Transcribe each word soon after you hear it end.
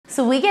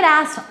So we get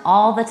asked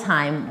all the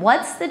time,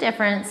 what's the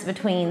difference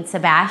between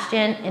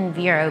Sebastian and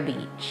Vero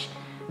Beach?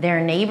 They're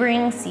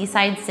neighboring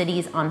seaside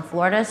cities on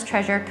Florida's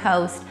Treasure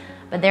Coast,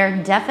 but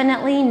they're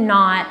definitely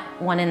not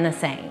one and the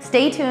same.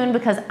 Stay tuned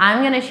because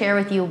I'm gonna share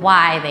with you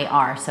why they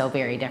are so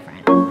very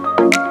different.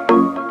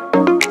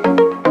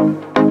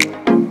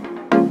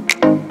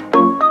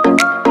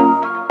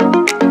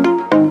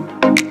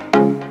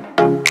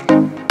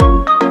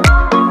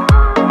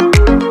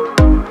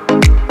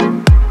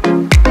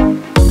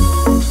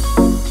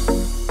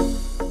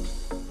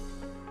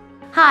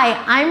 Hi,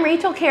 I'm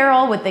Rachel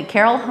Carroll with the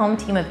Carroll Home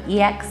Team of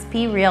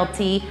eXp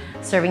Realty,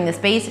 serving the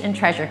Space and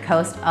Treasure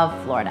Coast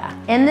of Florida.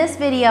 In this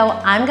video,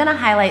 I'm gonna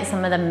highlight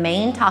some of the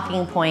main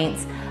talking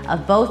points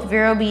of both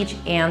Vero Beach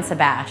and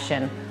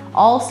Sebastian.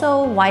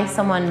 Also, why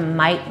someone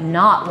might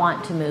not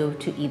want to move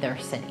to either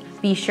city.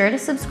 Be sure to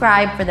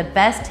subscribe for the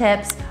best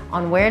tips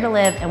on where to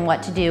live and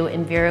what to do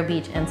in Vero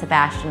Beach and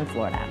Sebastian,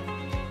 Florida.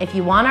 If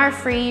you want our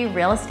free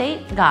real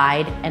estate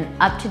guide and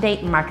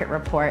up-to-date market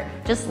report,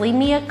 just leave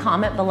me a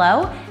comment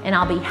below and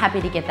I'll be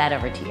happy to get that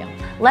over to you.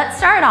 Let's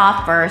start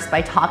off first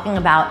by talking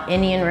about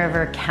Indian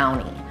River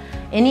County.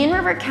 Indian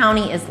River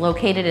County is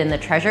located in the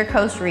Treasure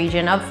Coast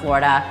region of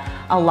Florida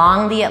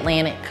along the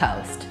Atlantic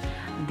coast.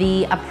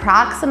 The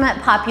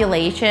approximate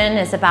population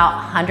is about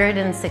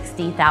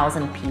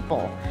 160,000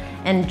 people.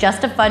 And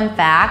just a fun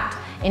fact,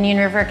 Indian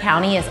River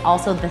County is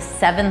also the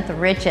 7th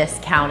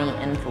richest county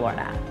in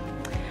Florida.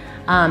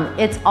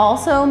 It's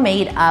also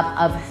made up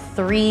of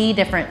 3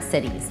 different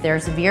cities.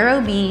 There's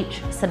Vero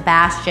Beach,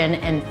 Sebastian,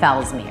 and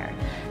Fellsmere.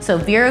 So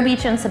Vero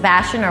Beach and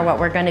Sebastian are what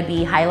we're going to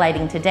be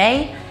highlighting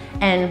today.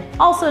 And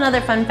also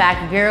another fun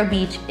fact, Vero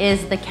Beach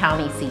is the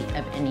county seat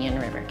of Indian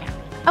River County.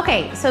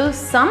 Okay, so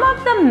some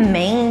of the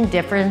main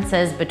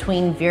differences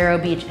between Vero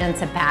Beach and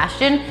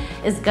Sebastian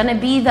is going to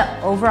be the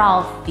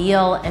overall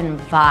feel and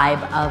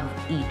vibe of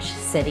each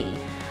city.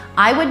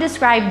 I would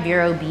describe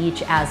Vero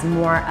Beach as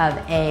more of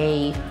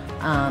a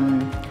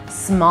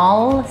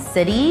small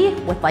city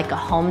with like a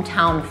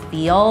hometown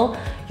feel.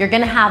 You're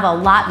gonna have a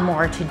lot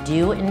more to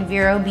do in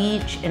Vero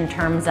Beach in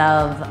terms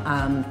of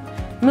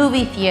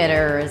movie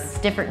theaters,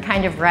 different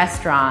kind of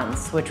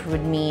restaurants, which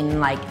would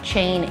mean like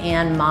chain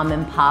and mom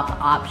and pop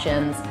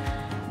options.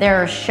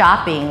 There's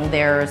shopping,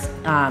 there's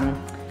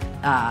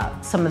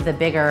some of the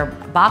bigger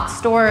box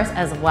stores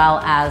as well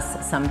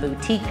as some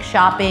boutique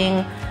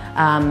shopping,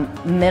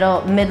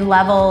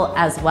 mid-level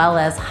as well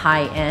as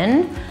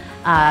high-end.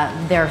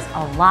 There's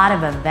a lot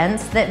of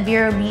events that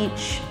Vero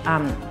Beach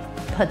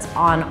puts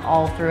on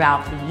all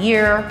throughout the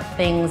year.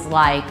 Things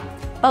like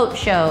boat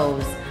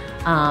shows,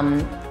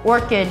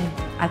 orchid.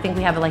 I think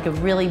we have like a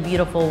really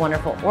beautiful,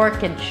 wonderful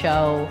orchid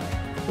show.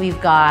 We've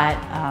got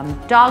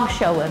dog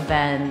show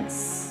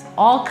events,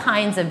 all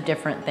kinds of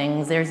different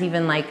things. There's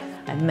even like,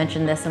 I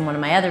mentioned this in one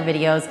of my other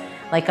videos,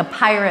 like a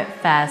pirate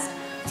fest.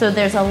 So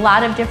there's a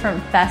lot of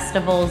different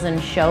festivals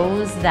and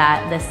shows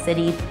that the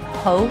city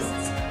hosts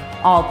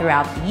all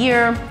throughout the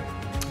year.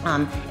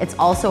 It's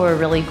also a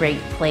really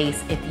great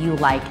place if you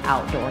like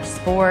outdoor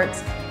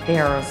sports.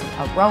 There's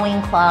a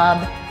rowing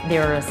club,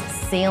 there's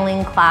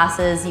sailing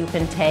classes you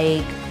can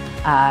take.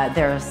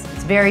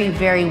 It's very,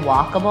 very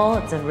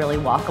walkable. It's a really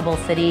walkable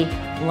city.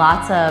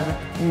 Lots of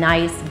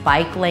nice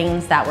bike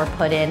lanes that were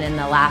put in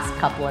the last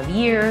couple of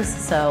years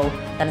so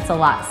that it's a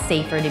lot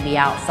safer to be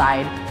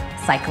outside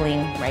cycling,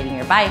 riding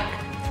your bike.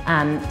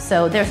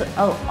 So there's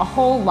a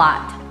whole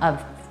lot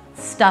of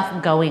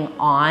stuff going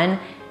on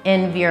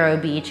in Vero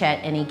Beach at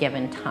any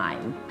given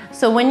time.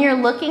 So when you're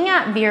looking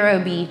at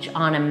Vero Beach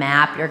on a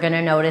map, you're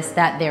gonna notice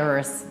that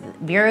there's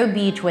Vero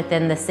Beach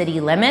within the city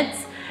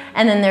limits,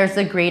 and then there's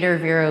the greater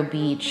Vero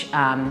Beach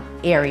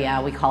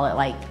area. We call it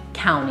like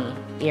county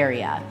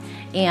area.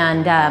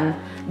 And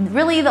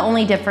really the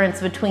only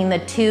difference between the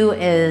two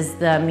is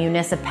the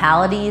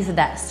municipalities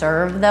that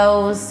serve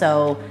those,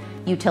 so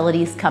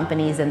utilities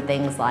companies and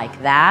things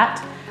like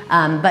that.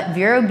 But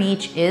Vero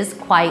Beach is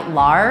quite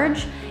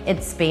large.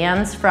 It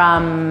spans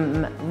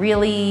from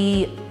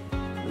really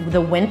the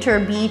Winter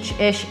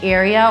Beach-ish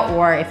area,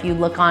 or if you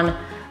look on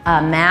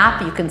a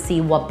map, you can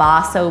see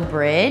Wabasso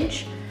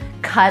Bridge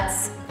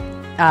cuts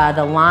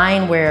the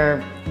line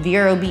where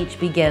Vero Beach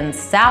begins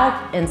south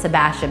and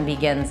Sebastian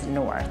begins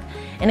north.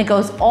 And it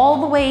goes all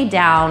the way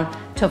down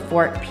to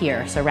Fort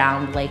Pierce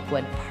around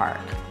Lakewood Park,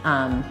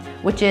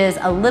 which is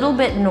a little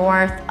bit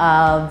north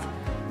of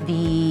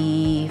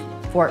the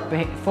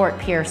Fort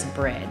Pierce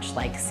Bridge,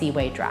 like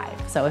Seaway Drive.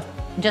 So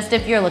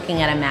if you're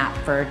looking at a map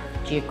for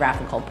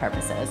geographical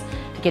purposes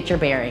to get your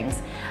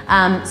bearings.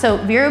 So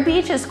Vero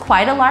Beach is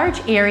quite a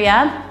large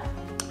area.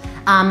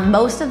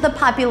 Most of the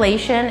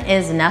population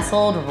is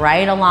nestled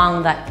right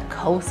along that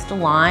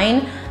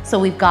coastline. So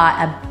we've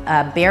got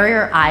a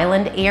barrier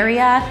island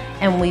area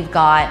and we've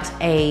got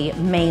a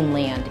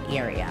mainland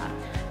area.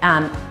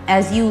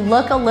 As you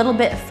look a little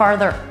bit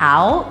farther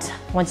out,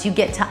 once you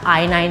get to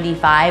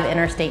I-95,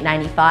 Interstate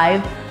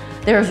 95,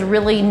 there's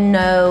really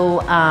no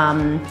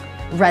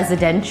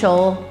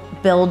residential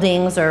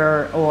buildings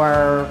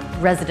or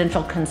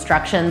residential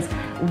constructions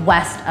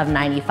west of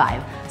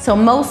 95. So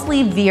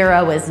mostly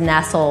Vero is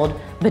nestled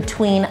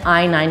between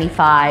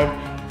I-95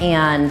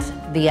 and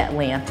the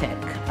Atlantic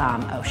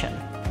Ocean.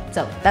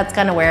 So that's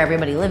kind of where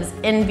everybody lives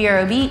in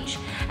Vero Beach.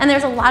 And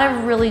there's a lot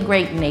of really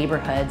great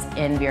neighborhoods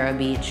in Vero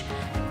Beach,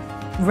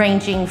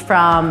 ranging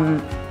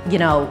from, you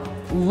know,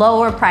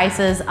 lower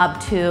prices up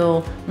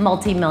to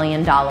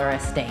multi-million-dollar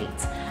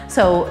estates.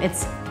 So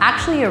it's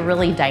actually a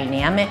really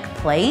dynamic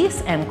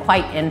place and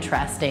quite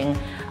interesting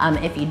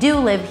if you do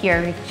live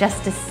here,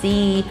 just to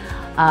see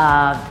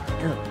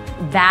the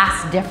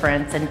vast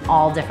difference in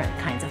all different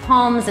kinds of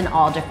homes and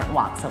all different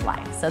walks of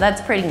life. So that's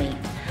pretty neat.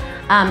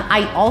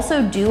 I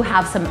also do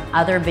have some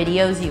other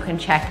videos you can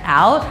check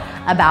out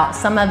about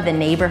some of the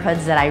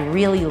neighborhoods that I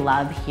really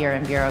love here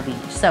in Vero Beach.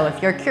 So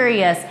if you're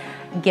curious,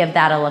 give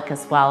that a look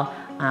as well.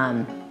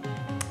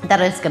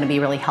 That is going to be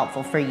really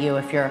helpful for you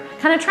if you're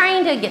kind of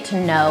trying to get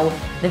to know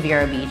the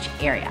Vero Beach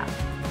area.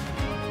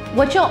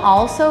 What you'll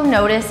also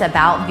notice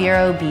about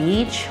Vero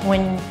Beach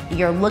when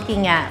you're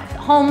looking at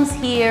homes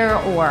here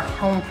or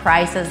home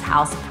prices,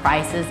 house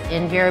prices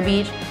in Vero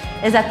Beach,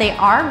 is that they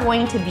are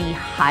going to be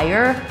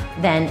higher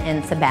than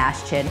in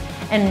Sebastian.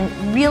 And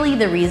really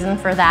the reason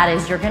for that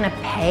is you're going to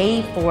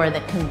pay for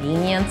the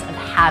convenience of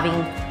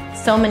having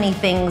so many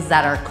things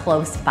that are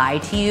close by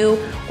to you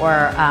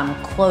or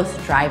close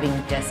driving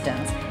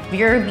distance.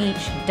 Vero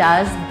Beach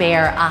does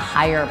bear a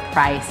higher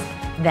price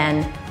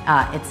than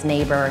its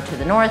neighbor to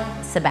the north,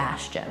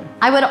 Sebastian.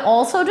 I would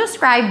also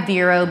describe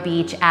Vero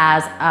Beach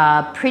as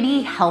a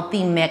pretty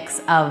healthy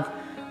mix of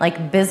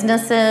like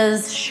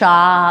businesses,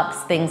 shops,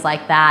 things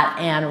like that,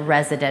 and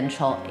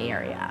residential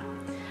area.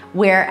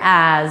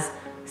 Whereas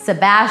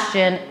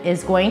Sebastian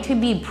is going to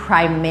be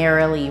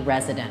primarily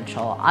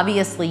residential.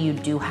 Obviously, you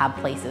do have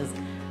places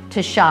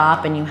to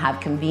shop and you have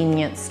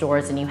convenience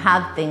stores and you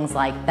have things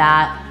like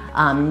that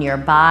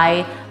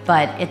nearby,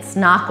 but it's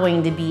not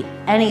going to be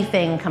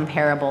anything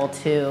comparable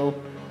to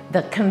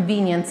the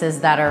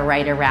conveniences that are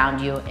right around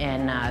you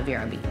in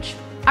Vero Beach.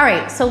 All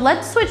right, so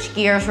let's switch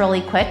gears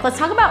really quick. Let's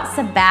talk about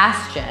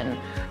Sebastian,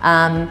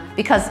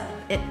 because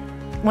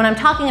when I'm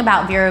talking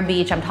about Vero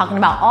Beach, I'm talking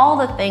about all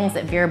the things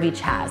that Vero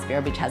Beach has.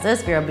 Vero Beach has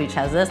this, Vero Beach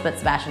has this, but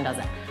Sebastian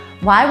doesn't.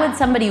 Why would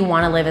somebody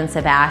want to live in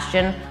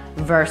Sebastian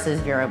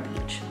versus Vero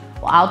Beach?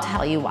 Well, I'll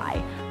tell you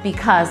why.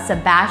 Because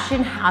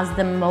Sebastian has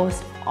the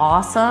most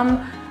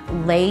awesome,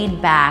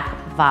 laid-back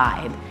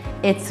vibe.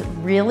 It's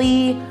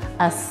really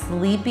a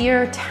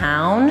sleepier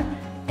town,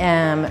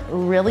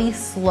 really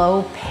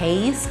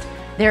slow-paced.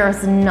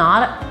 There's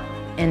not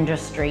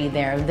industry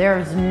there.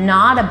 There's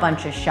not a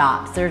bunch of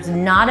shops. There's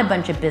not a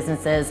bunch of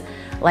businesses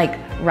like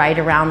right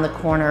around the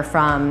corner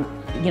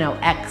from, you know,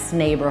 X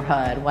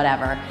neighborhood,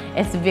 whatever.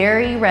 It's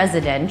very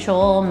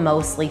residential,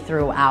 mostly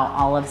throughout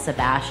all of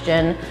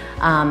Sebastian.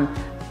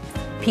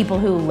 People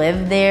who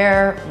live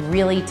there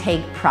really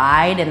take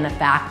pride in the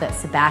fact that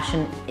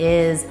Sebastian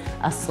is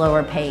a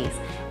slower pace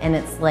and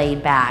it's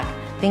laid back.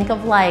 Think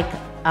of like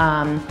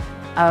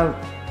a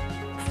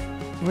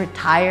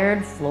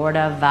retired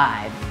Florida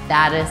vibe.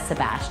 That is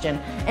Sebastian.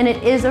 And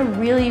it is a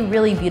really,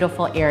 really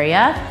beautiful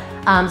area.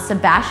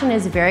 Sebastian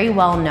is very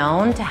well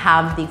known to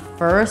have the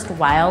first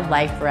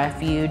wildlife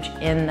refuge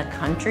in the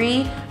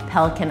country,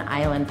 Pelican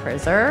Island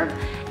Preserve.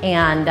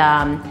 And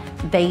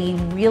they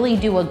really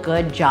do a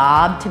good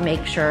job to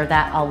make sure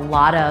that a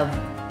lot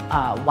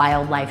of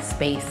wildlife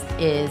space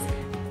is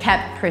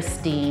kept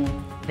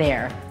pristine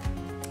there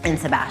in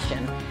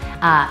Sebastian.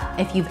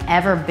 If you've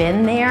ever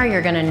been there,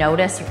 you're gonna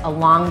notice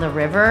along the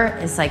river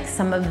is like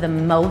some of the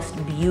most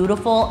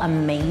beautiful,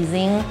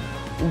 amazing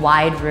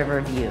wide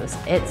river views.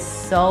 It's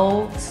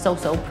so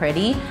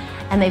pretty.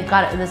 And they've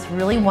got this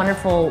really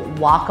wonderful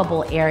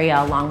walkable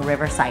area along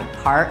Riverside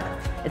Park.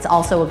 It's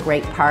also a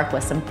great park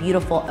with some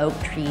beautiful oak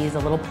trees, a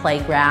little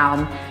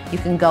playground. You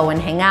can go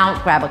and hang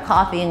out, grab a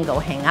coffee and go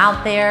hang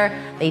out there.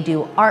 They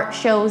do art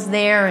shows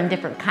there and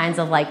different kinds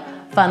of like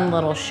fun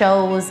little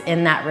shows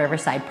in that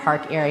Riverside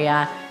Park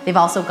area. They've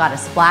also got a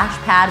splash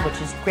pad,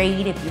 which is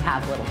great if you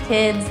have little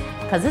kids,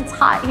 because it's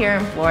hot here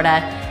in Florida,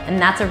 and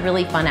that's a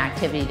really fun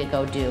activity to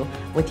go do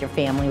with your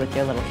family, with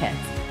your little kids.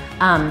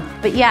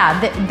 But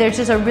yeah, there's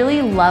just a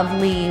really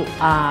lovely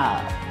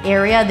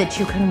area that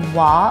you can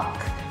walk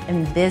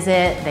and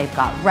visit. They've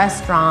got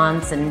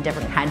restaurants and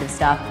different kinds of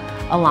stuff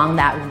along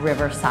that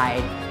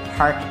Riverside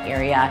Park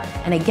area.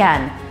 And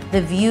again,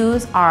 the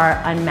views are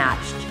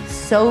unmatched.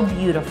 So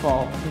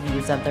beautiful, the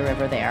views of the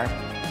river there.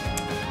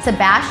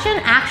 Sebastian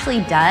actually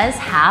does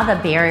have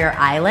a barrier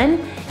island.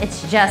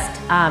 It's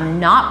just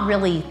not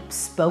really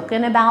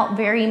spoken about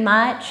very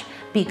much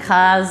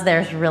because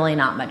there's really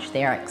not much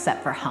there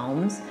except for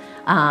homes.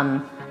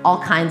 All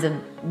kinds of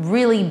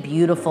really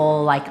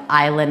beautiful like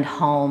island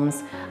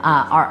homes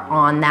are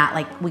on that,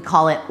 like we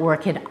call it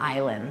Orchid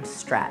Island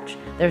stretch.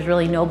 There's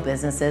really no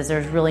businesses.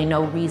 There's really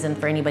no reason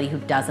for anybody who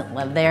doesn't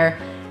live there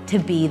to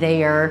be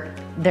there.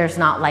 There's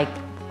not like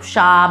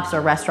shops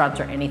or restaurants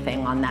or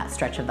anything on that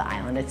stretch of the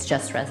island. It's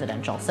just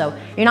residential. So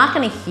you're not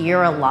gonna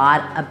hear a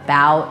lot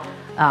about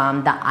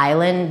the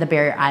island, the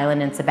barrier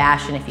island in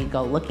Sebastian if you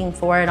go looking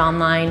for it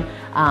online,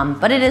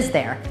 but it is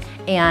there.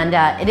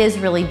 and it is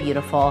really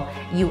beautiful.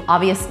 You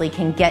obviously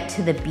can get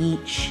to the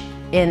beach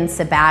in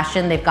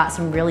Sebastian. They've got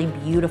some really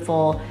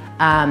beautiful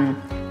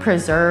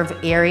preserve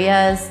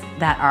areas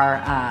that are,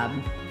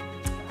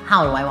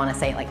 how do I want to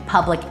say it, like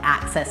public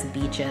access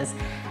beaches.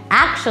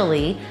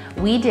 Actually,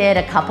 we did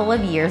a couple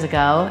of years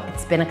ago,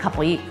 it's been a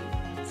couple,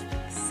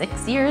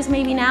 6 years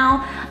maybe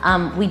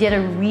now, we did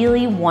a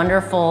really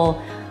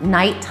wonderful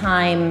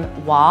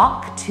nighttime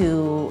walk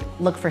to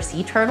look for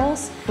sea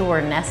turtles who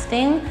were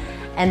nesting,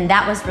 and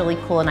that was really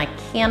cool, and I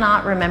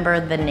cannot remember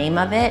the name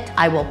of it.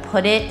 I will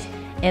put it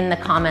in the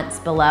comments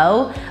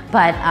below,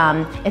 but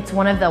it's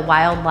one of the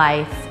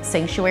wildlife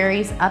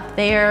sanctuaries up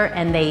there,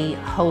 and they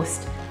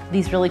host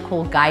these really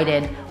cool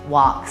guided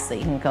walks that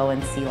you can go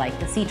and see like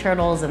the sea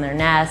turtles and their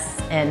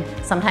nests, and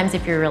sometimes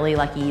if you're really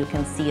lucky you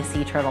can see a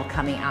sea turtle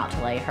coming out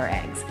to lay her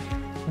eggs.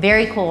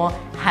 Very cool,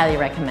 highly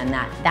recommend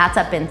that. That's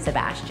up in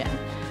Sebastian.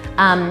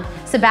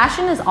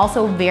 Sebastian is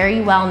also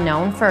very well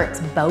known for its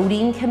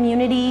boating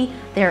community.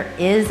 There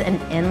is an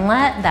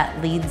inlet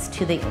that leads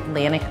to the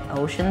Atlantic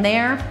Ocean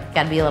there.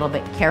 Got to be a little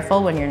bit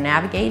careful when you're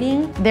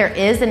navigating. There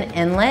is an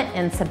inlet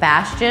in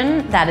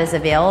Sebastian that is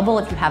available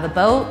if you have a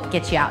boat,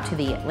 gets you out to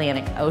the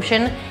Atlantic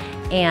Ocean.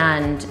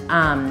 And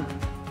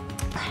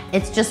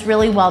it's just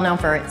really well known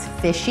for its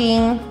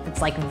fishing.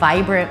 It's like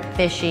vibrant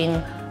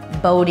fishing,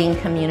 boating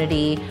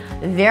community.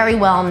 Very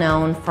well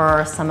known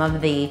for some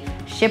of the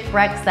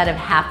shipwrecks that have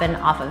happened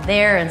off of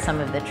there and some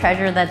of the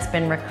treasure that's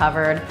been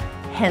recovered,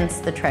 hence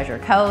the Treasure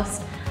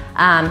Coast.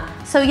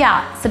 So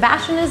yeah,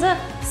 Sebastian is a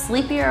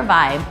sleepier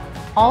vibe.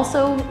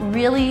 Also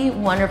really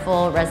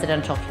wonderful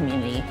residential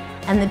community.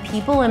 And the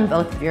people in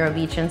both Vero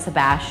Beach and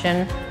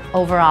Sebastian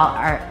overall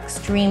are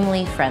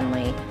extremely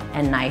friendly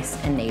and nice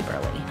and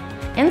neighborly.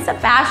 In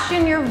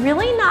Sebastian, you're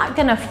really not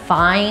gonna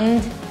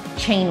find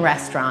chain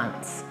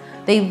restaurants.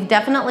 They've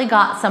definitely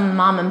got some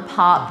mom and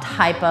pop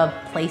type of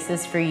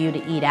places for you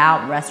to eat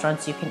out,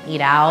 restaurants you can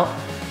eat out.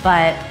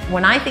 But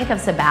when I think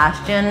of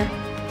Sebastian,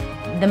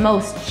 the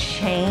most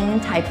chain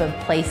type of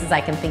places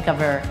I can think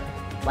of are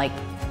like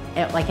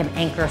an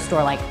anchor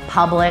store like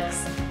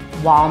Publix,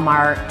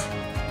 Walmart,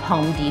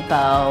 Home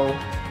Depot.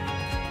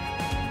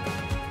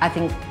 I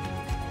think,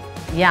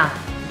 yeah.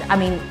 I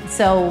mean,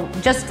 so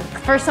just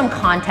for some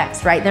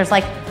context, right? There's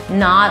like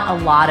not a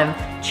lot of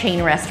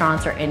chain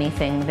restaurants or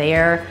anything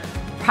there.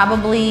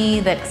 Probably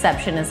the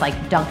exception is like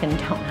Dunkin'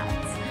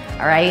 Donuts,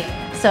 all right?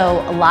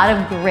 So a lot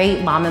of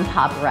great mom and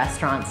pop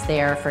restaurants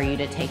there for you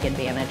to take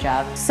advantage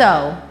of.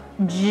 So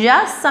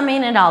just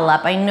summing it all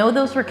up, I know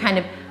those were kind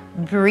of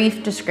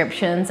brief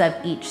descriptions of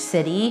each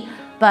city,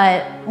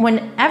 but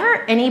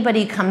whenever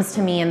anybody comes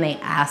to me and they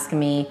ask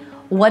me,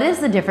 what is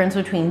the difference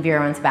between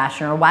Vero and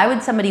Sebastian, or why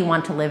would somebody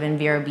want to live in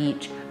Vero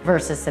Beach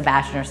versus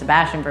Sebastian, or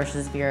Sebastian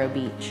versus Vero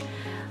Beach?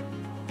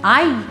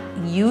 I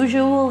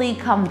usually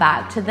come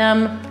back to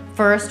them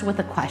first with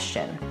a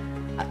question.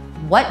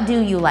 What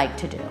do you like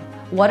to do?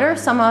 What are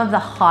some of the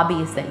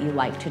hobbies that you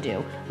like to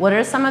do? What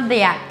are some of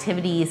the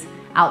activities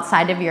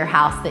outside of your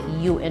house that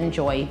you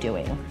enjoy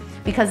doing?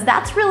 Because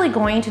that's really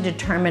going to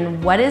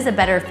determine what is a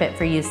better fit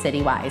for you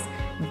city-wise,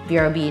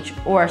 Vero Beach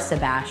or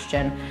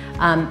Sebastian.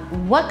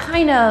 What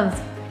kind of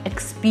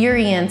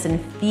experience and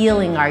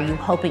feeling are you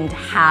hoping to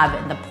have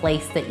in the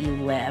place that you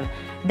live?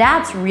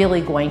 That's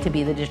really going to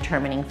be the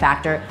determining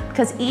factor,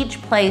 because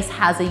each place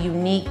has a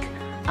unique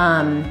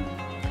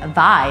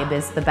vibe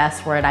is the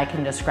best word I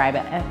can describe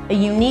it. A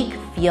unique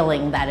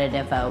feeling that it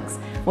evokes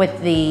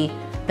with the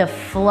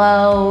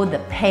flow, the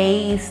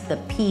pace, the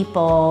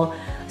people.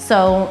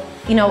 So,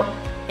 you know,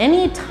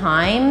 any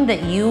time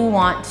that you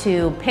want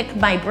to pick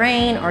my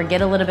brain or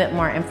get a little bit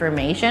more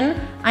information,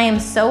 I am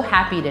so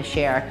happy to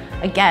share.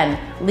 Again,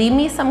 leave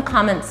me some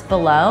comments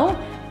below,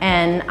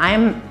 and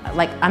I'm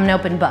an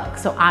open book.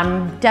 So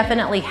I'm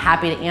definitely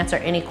happy to answer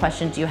any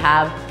questions you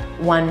have,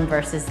 one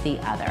versus the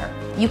other.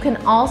 You can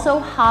also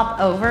hop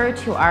over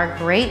to our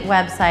great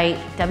website,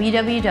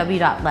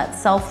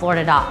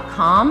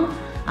 www.letsellflorida.com.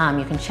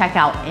 You can check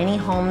out any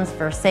homes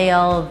for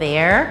sale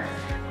there.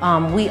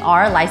 We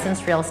are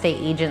licensed real estate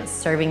agents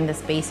serving the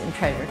space in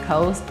Treasure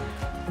Coast.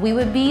 We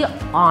would be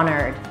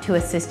honored to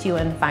assist you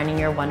in finding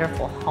your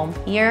wonderful home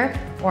here,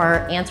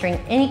 or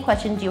answering any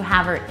questions you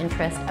have or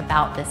interest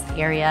about this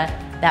area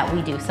that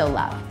we do so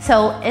love.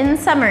 So in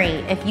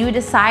summary, if you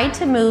decide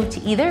to move to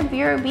either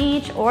Vero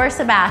Beach or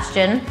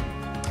Sebastian,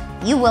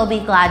 you will be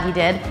glad you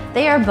did.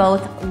 They are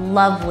both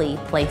lovely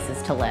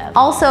places to live.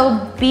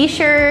 Also, be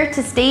sure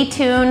to stay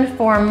tuned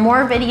for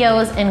more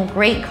videos and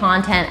great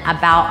content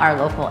about our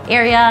local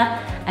area.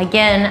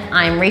 Again,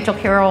 I'm Rachel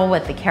Carroll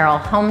with the Carroll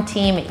Home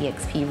Team at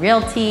eXp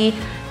Realty.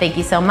 Thank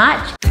you so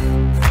much.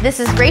 This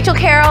is Rachel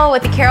Carroll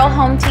with the Carroll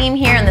Home Team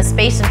here in the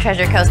Space and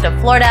Treasure Coast of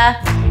Florida.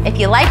 If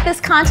you like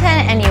this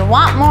content and you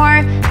want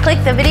more,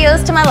 click the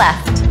videos to my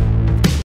left.